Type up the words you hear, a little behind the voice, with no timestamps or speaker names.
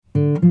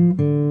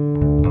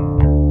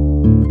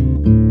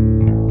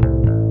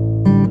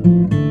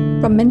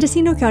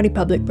Mendocino County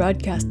Public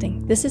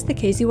Broadcasting. This is the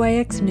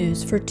KZYX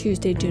News for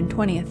Tuesday, June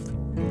 20th.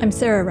 I'm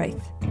Sarah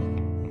Reith.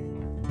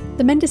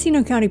 The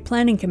Mendocino County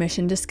Planning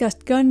Commission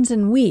discussed guns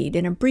and weed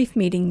in a brief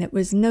meeting that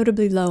was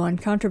notably low on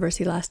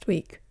controversy last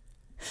week.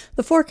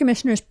 The 4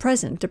 commissioners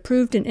present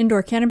approved an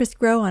indoor cannabis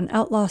grow on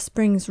Outlaw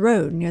Springs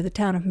Road near the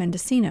town of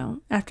Mendocino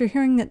after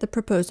hearing that the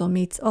proposal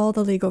meets all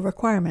the legal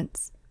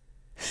requirements.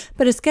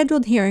 But a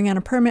scheduled hearing on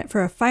a permit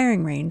for a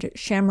firing range at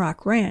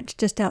Shamrock Ranch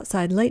just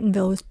outside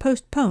Laytonville was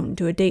postponed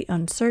to a date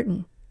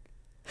uncertain.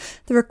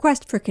 The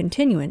request for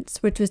continuance,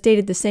 which was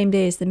dated the same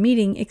day as the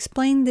meeting,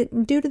 explained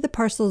that due to the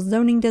parcel's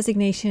zoning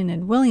designation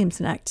and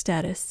Williamson Act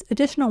status,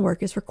 additional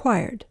work is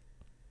required.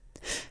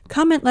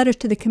 Comment letters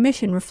to the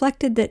commission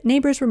reflected that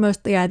neighbors were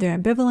mostly either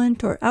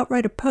ambivalent or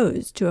outright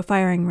opposed to a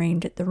firing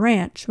range at the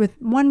ranch, with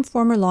one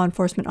former law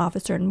enforcement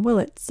officer in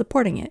Willits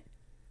supporting it.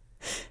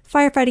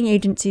 Firefighting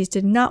agencies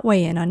did not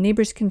weigh in on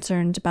neighbors'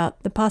 concerns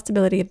about the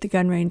possibility of the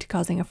gun range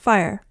causing a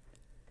fire.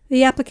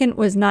 The applicant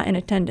was not in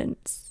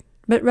attendance,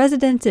 but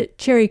residents at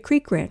Cherry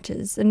Creek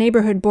Ranches, a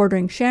neighborhood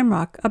bordering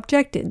Shamrock,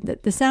 objected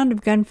that the sound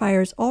of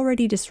gunfire is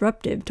already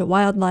disruptive to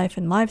wildlife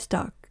and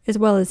livestock, as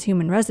well as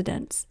human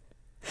residents.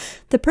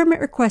 The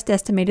permit request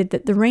estimated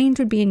that the range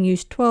would be in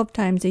use 12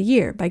 times a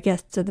year by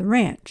guests of the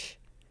ranch.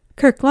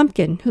 Kirk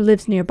Lumpkin, who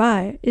lives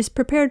nearby, is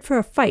prepared for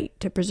a fight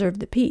to preserve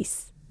the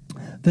peace.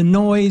 The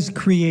noise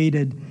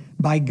created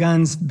by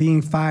guns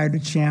being fired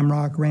at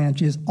Shamrock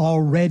Ranch is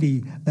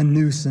already a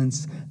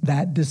nuisance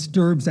that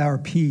disturbs our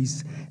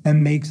peace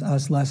and makes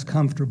us less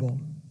comfortable.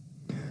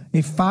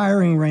 A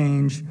firing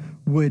range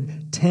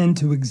would tend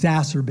to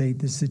exacerbate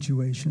the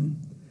situation.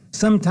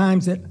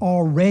 Sometimes it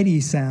already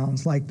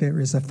sounds like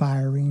there is a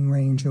firing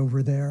range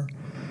over there,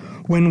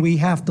 when we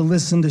have to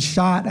listen to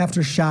shot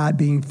after shot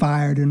being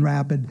fired in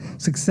rapid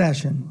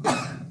succession.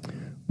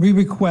 We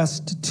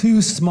request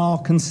 2 small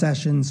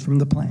concessions from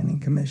the Planning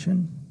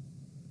Commission.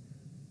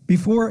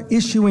 Before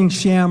issuing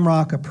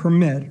Shamrock a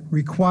permit,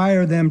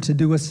 require them to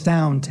do a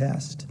sound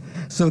test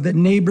so that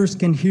neighbors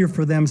can hear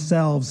for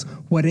themselves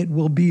what it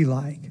will be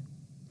like.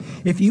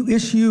 If you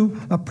issue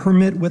a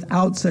permit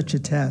without such a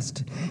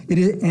test, it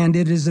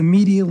is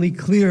immediately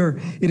clear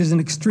it is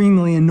an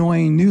extremely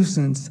annoying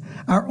nuisance,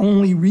 our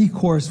only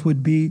recourse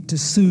would be to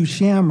sue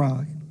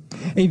Shamrock.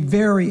 A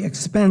very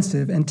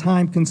expensive and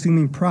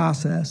time-consuming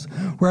process,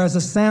 whereas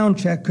a sound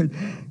check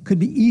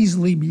could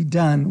easily be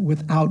done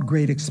without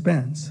great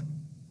expense.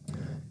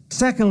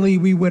 Secondly,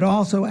 we would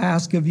also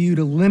ask of you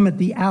to limit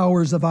the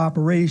hours of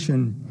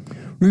operation.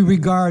 We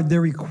regard the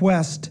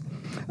requested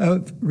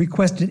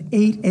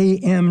 8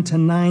 a.m. to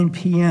 9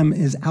 p.m.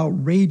 is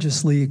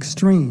outrageously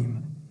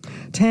extreme.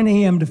 10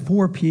 a.m. to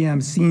 4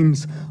 p.m.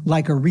 seems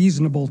like a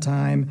reasonable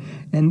time,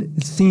 and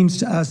it seems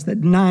to us that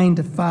 9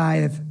 to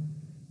 5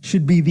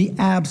 should be the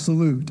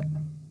absolute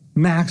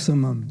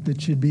maximum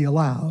that should be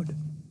allowed.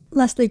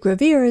 Leslie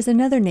Gravier is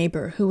another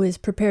neighbor who is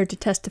prepared to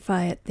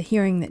testify at the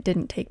hearing that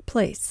didn't take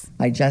place.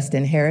 I just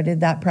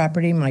inherited that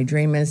property. My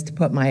dream is to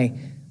put my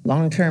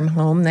long-term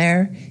home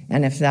there,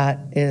 and if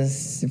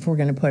we're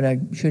going to put a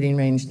shooting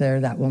range there,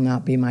 that will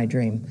not be my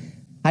dream.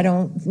 I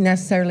don't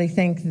necessarily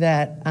think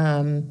that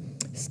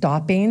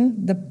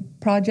stopping the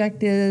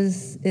project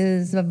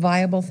is a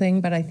viable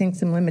thing, but I think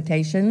some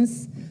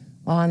limitations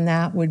on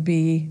that would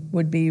be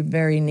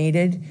very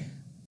needed.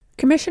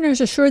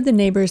 Commissioners assured the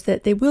neighbors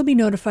that they will be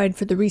notified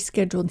for the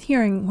rescheduled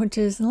hearing, which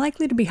is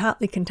likely to be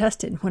hotly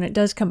contested when it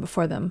does come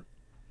before them.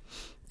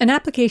 An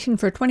application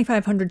for a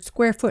 2,500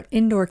 square foot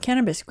indoor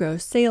cannabis grow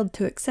sailed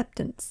to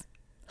acceptance.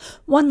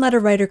 One letter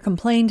writer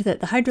complained that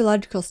the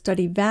hydrological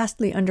study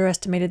vastly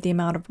underestimated the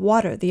amount of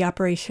water the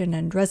operation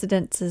and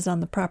residences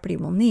on the property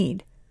will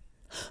need.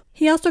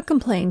 He also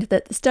complained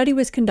that the study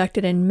was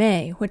conducted in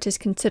May, which is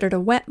considered a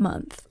wet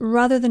month,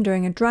 rather than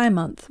during a dry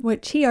month,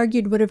 which he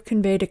argued would have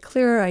conveyed a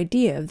clearer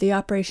idea of the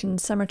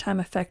operation's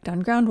summertime effect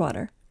on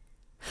groundwater.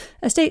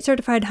 A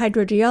state-certified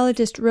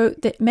hydrogeologist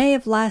wrote that May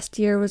of last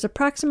year was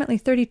approximately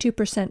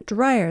 32%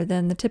 drier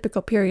than the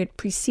typical period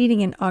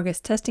preceding an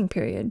August testing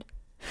period.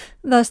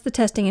 Thus, the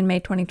testing in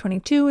May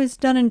 2022 is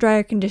done in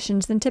drier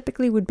conditions than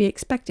typically would be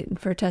expected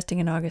for testing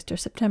in August or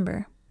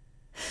September.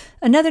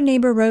 Another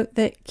neighbor wrote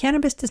that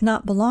cannabis does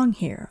not belong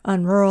here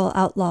on rural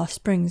Outlaw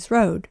Springs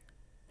Road.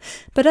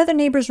 But other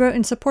neighbors wrote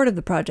in support of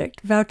the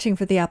project, vouching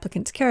for the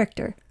applicant's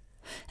character.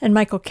 And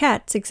Michael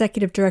Katz,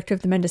 executive director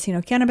of the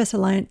Mendocino Cannabis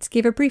Alliance,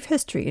 gave a brief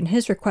history in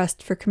his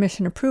request for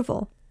commission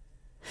approval.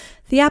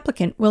 The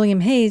applicant,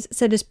 William Hayes,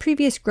 said his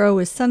previous grow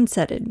was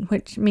sunsetted,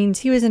 which means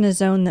he was in a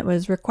zone that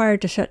was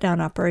required to shut down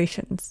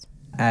operations.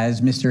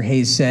 As Mr.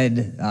 Hayes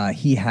said,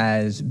 he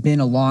has been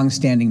a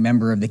long-standing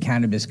member of the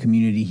cannabis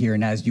community here,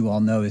 and as you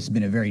all know, it's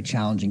been a very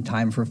challenging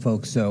time for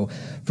folks. So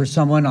for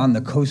someone on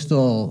the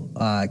coastal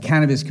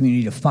cannabis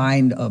community to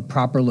find a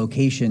proper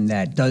location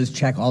that does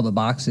check all the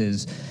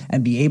boxes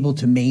and be able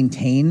to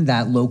maintain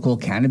that local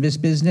cannabis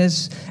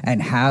business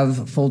and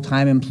have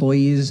full-time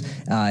employees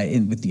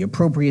with the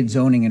appropriate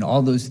zoning and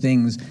all those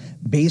things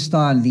based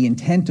on the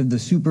intent of the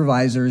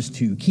supervisors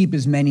to keep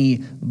as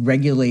many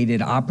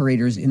regulated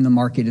operators in the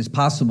market as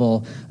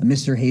possible,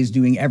 Mr. Hayes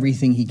doing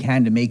everything he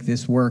can to make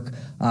this work.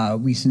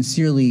 We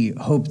sincerely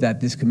hope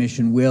that this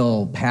commission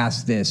will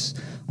pass this.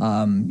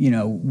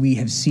 We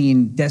have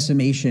seen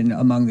decimation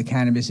among the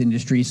cannabis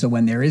industry, so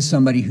when there is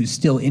somebody who's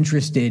still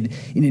interested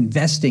in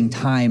investing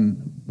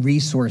time,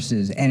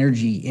 resources,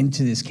 energy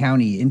into this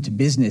county, into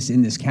business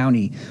in this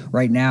county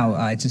right now,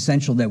 it's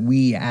essential that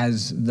we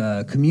as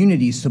the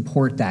community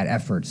support that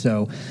effort.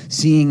 So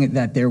seeing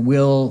that there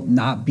will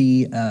not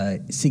be a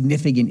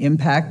significant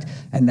impact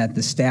and that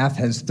the staff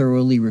has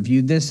thoroughly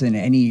reviewed this and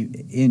any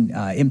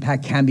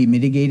impact can be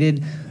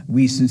mitigated,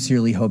 we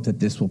sincerely hope that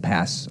this will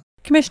pass.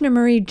 Commissioner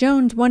Marie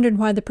Jones wondered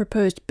why the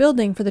proposed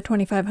building for the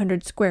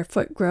 2,500 square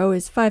foot grow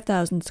is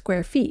 5,000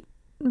 square feet.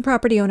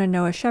 Property owner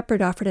Noah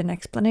Shepard offered an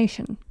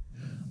explanation.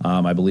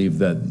 I believe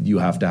that you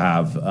have to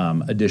have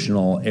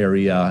additional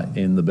area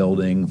in the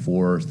building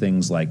for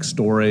things like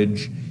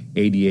storage,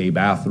 ADA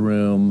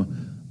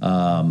bathroom,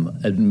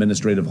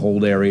 administrative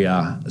hold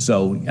area.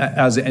 So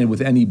as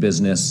with any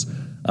business,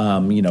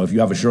 if you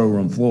have a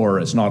showroom floor,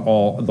 it's not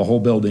the whole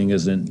building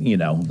isn't,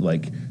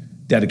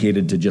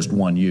 dedicated to just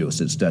one use.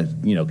 It's to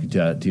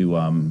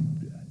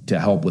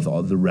help with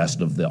all the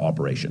rest of the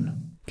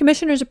operation.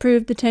 Commissioners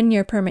approved the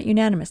 10-year permit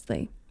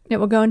unanimously. It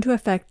will go into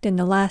effect in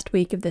the last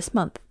week of this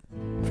month.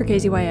 For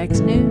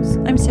KZYX News,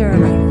 I'm Sarah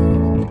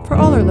Wright. For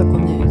all our local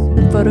news,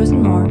 with photos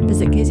and more,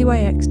 visit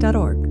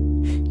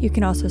kzyx.org. You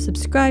can also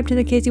subscribe to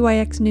the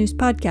KZYX News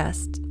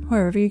podcast,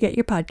 wherever you get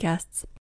your podcasts.